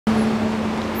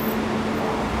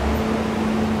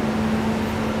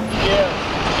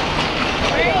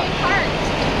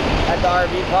at the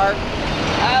RV park?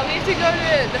 We have to go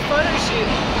to the photo shoot.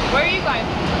 Where are you going?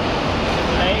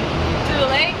 Lake. To the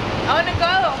lake? I want to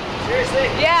go. Seriously?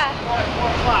 Yeah. Going at 4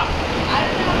 o'clock. I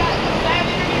don't know about because I have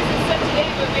interviews and stuff today,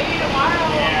 but maybe tomorrow.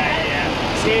 Yeah.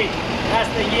 See, that's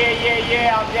the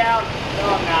yeah, I'm down.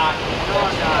 No, I'm not. No,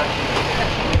 I'm not.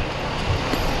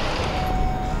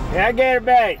 Yeah, gator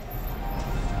bait.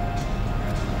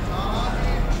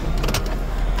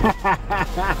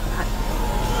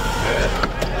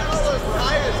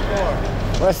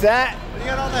 What's that? What do you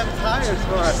got all them tires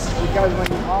for? Because when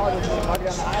you haul this thing on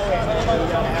the highway, you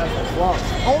gotta have some bumps.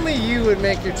 Only you would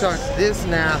make your trucks this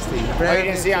nasty. Oh, you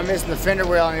didn't see I'm missing the fender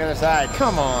wheel on the other side.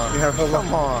 Come on. Yeah,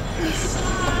 come on.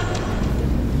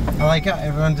 I like how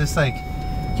everyone's just like,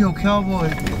 yo, Cowboy,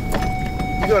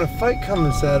 you got a fight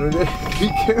coming Saturday. Be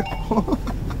careful.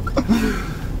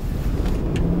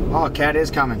 Oh, Cat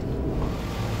is coming.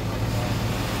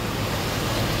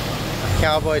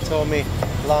 Cowboy told me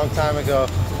a long time ago,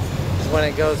 is when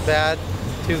it goes bad,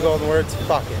 2 golden words,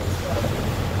 fuck it.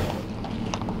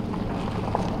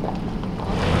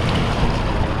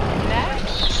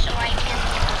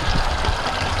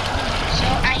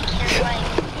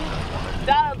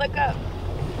 Donald, look up.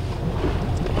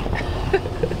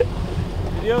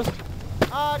 Videos?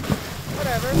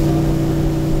 Whatever.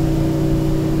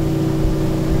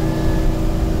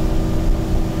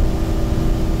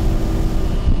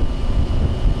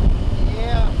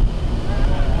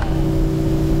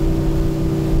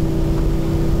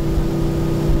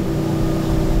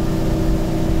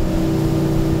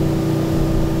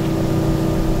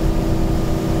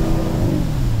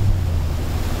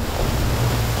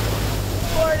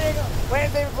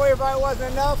 Wednesday before your fight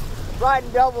wasn't enough.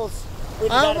 Riding doubles.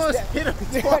 I almost hit him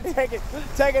twice.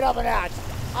 Take it up a notch.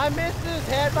 I missed his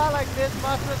head by like this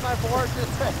much with my board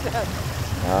just right there.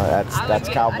 That's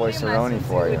Cowboy Cerrone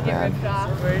for you, man.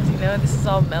 Afterwards, you know, this is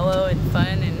all mellow and fun,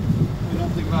 and You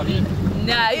don't think about eating?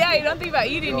 nah, yeah, you don't think about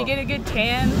eating. You get a good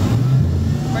tan,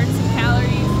 burn some calories.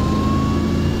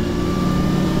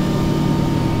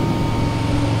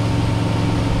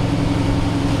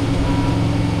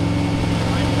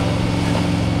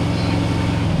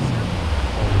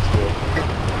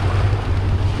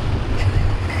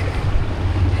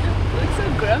 Looks so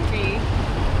grumpy.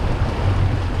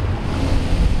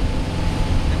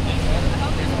 I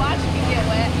hope his watch can get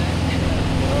wet.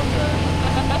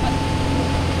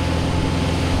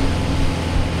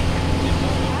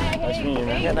 Nice meeting you,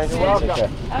 man. Yeah, nice to meet you.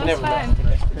 That was fun.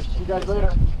 See you guys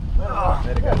later. Oh,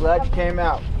 glad you came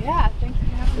out. Yeah, thanks for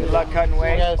having me. Good luck cutting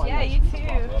weight. Yeah, you too.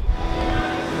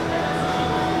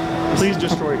 Please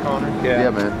destroy Conor. Yeah,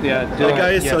 man. Yeah, that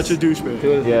guy is such a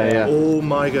douchebag. Yeah. Oh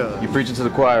my god. You're preaching to the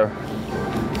choir.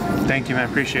 Thank you, man.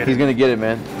 Appreciate He's it. gonna get it,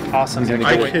 man. Awesome. He's gonna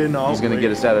I get it. cannot He's gonna wait.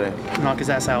 get it Saturday. Knock his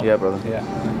ass out. Yeah, brother. Yeah.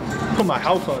 Put my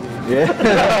house on you. Yeah.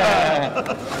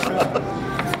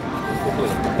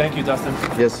 Thank you, Dustin.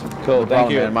 Yes. Cool. Thank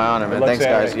you. Man. My honor, man. Thanks,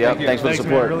 guys. Yep. Thanks for the Thanks,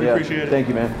 support. man. Really yeah. appreciate it. Thank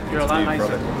you, man. You're a lot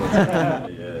nicer.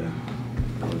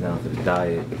 I'm down for the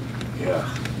diet. Yeah.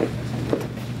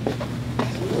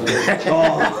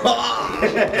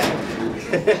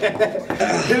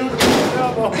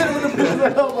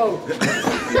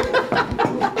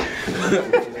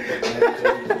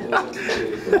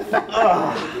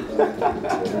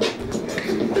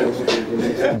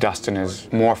 Dustin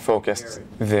is more focused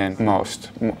than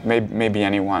most, maybe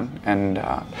anyone, and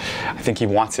I think he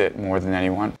wants it more than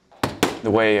anyone. The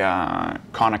way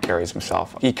Conor carries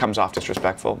himself, he comes off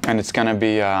disrespectful, and it's going to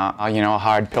be you know, a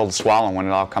hard pill to swallow when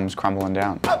it all comes crumbling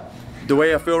down. The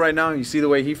way I feel right now, you see the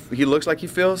way he looks like he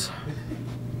feels?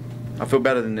 I feel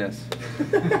better than this.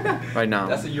 Right now.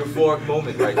 That's a euphoric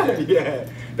moment right there. Yeah.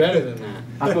 Better than that.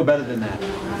 I feel better than that. You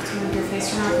don't have to move your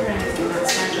face around or anything,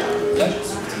 that's my job. You don't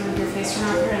have to move your face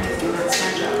around or anything, that's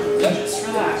my job. Just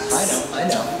relax. I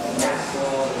know.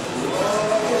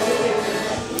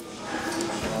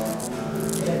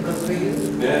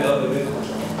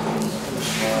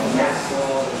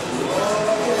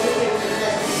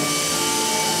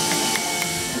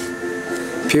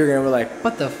 People were like,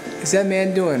 what the f is that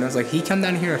man doing? I was like, he come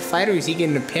down here to fight or is he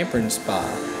getting a pampering spa?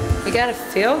 You gotta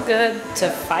feel good to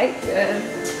fight good.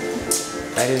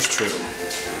 That is true.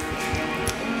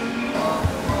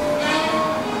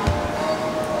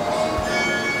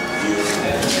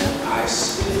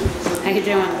 How you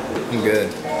doing? I'm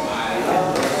good.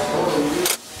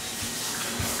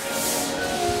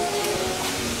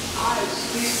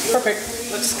 Perfect.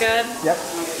 Looks good? Yep.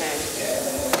 Okay.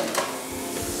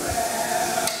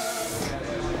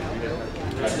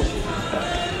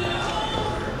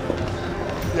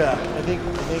 Yeah, I think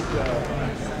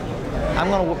I'm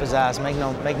gonna whoop his ass. Make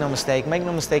no mistake. Make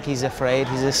no mistake. He's afraid.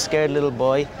 He's a scared little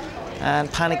boy,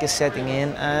 and panic is setting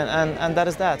in, and that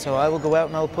is that. So I will go out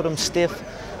and I'll put him stiff,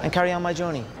 and carry on my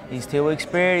journey. He's too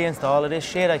experienced. All of this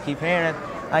shit. I keep hearing it.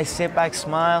 I sit back,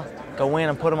 smile, go in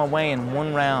and put him away in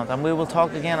 1 round, and we will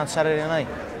talk again on Saturday night.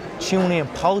 Tune in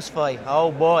post-fight.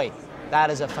 Oh boy, that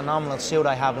is a phenomenal suit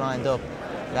I have lined up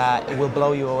that will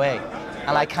blow you away.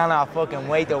 And I cannot fucking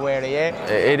wait to wear it, yeah?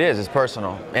 It is, it's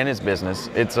personal, and it's business.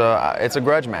 It's a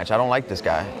grudge match. I don't like this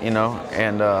guy, you know,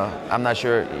 and I'm not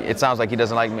sure, it sounds like he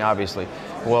doesn't like me, obviously.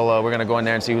 Well, we're gonna go in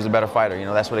there and see who's a better fighter, you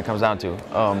know, that's what it comes down to.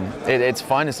 It's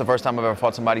fun, it's the first time I've ever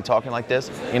fought somebody talking like this.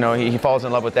 You know, he falls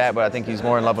in love with that, but I think he's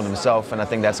more in love with himself, and I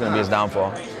think that's gonna be his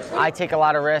downfall. I take a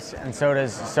lot of risks, and so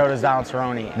does Donald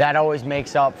Cerrone. That always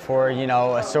makes up for, you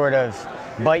know, a sort of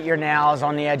bite your nails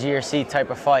on the edge of your seat type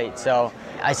of fight. So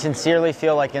I sincerely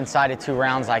feel like inside of 2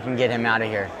 rounds I can get him out of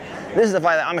here. This is the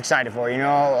fight that I'm excited for, you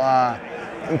know,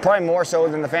 and probably more so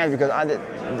than the fans, because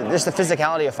just the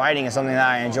physicality of fighting is something that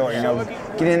I enjoy, you know.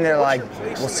 Get in there like,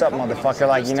 what's up, motherfucker?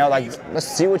 Like, you know, like, let's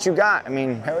see what you got. I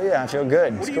mean, hell yeah, I feel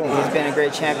good. It's cool. He's been a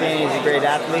great champion. He's a great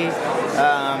athlete.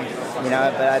 You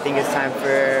know, but I think it's time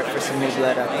for some new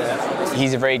blood out there.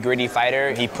 He's a very gritty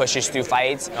fighter. He pushes through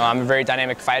fights. I'm a very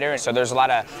dynamic fighter, so there's a lot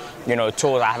of, you know,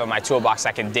 tools I have in my toolbox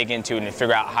I can dig into and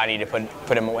figure out how I need to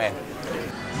put him away.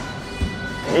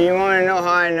 You want to know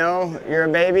how I know you're a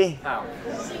baby? How?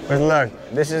 But look,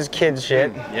 this is kid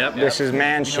shit. Yep. This is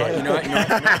man shit. You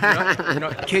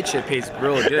know, kid shit pays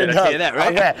real good. I tell you that,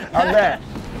 right? I'll bet.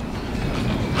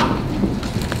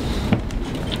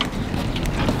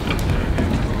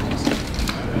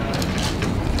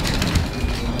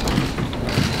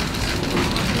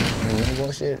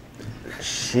 Bullshit.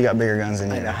 She got bigger guns than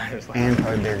you. And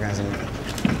probably bigger guns than you.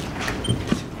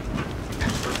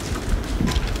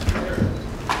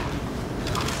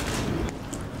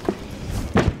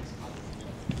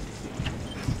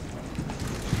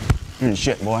 You ain't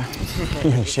shit, boy. You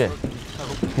ain't shit.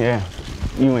 Yeah,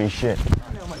 you ain't shit.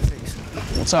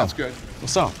 What's up? That's good.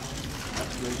 What's up?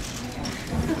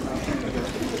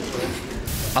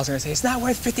 I was gonna say, it's not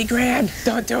worth 50 grand.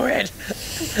 Don't do it.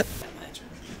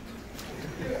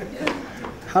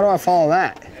 How do I follow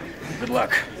that? Good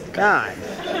luck. God.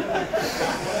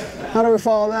 How do we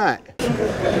follow that?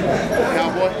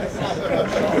 Cowboy,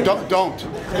 don't.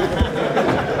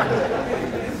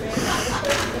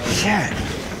 Shit.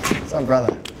 What's up,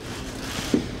 brother?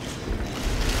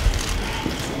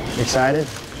 You excited?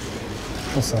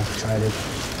 What's up, excited?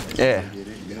 Yeah.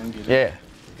 Yeah.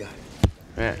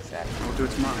 Yeah. We'll do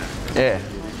it tomorrow. Yeah.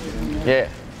 Yeah.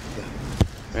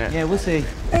 Yeah, we'll see.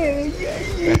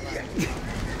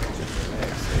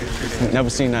 Never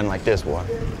seen nothing like this, boy.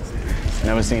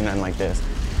 Never seen nothing like this.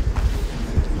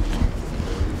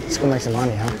 Let's go make some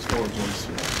money, huh? Let's go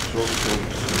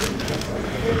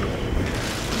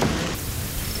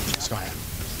ahead.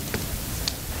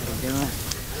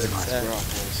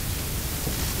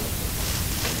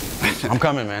 I'm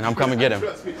coming, man. I'm coming get him.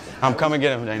 I'm coming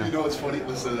get him, Dana. You know what's funny?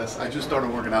 Listen to this. I just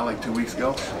started working out like 2 weeks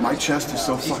ago. My chest is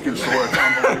so fucking sore. It's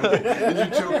unbelievable. And you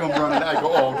two come running. I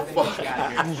go, oh, fuck.